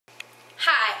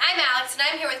I'm Alex, and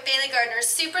I'm here with Bailey Gardner's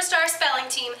superstar spelling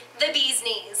team, the Bee's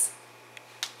Knees.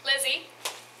 Lizzie.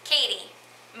 Katie.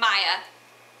 Maya.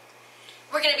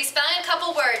 We're going to be spelling a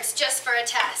couple words just for a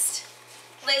test.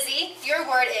 Lizzie, your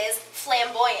word is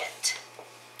flamboyant.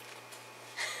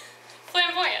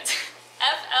 Flamboyant.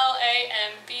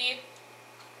 F-L-A-M-B-O-U-Y-A-N-T.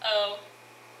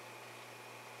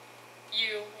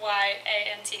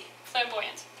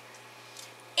 Flamboyant.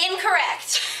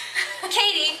 Incorrect.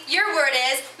 Katie, your word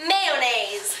is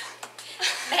mayonnaise.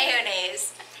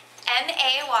 Mayonnaise.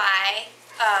 M-A-Y-O-N-A-I-S-E.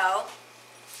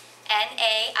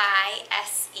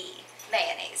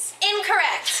 Mayonnaise.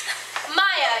 Incorrect.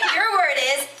 Maya, your word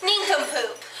is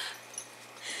nincompoop.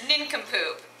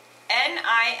 Nincompoop.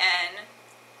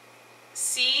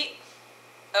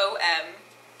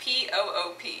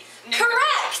 N-I-N-C-O-M-P-O-O-P.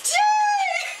 Correct!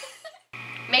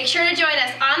 Make sure to join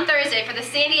us on Thursday for the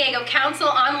San Diego Council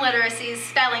on Literacy's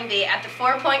Spelling Bee at the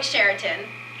 4 Point Sheraton.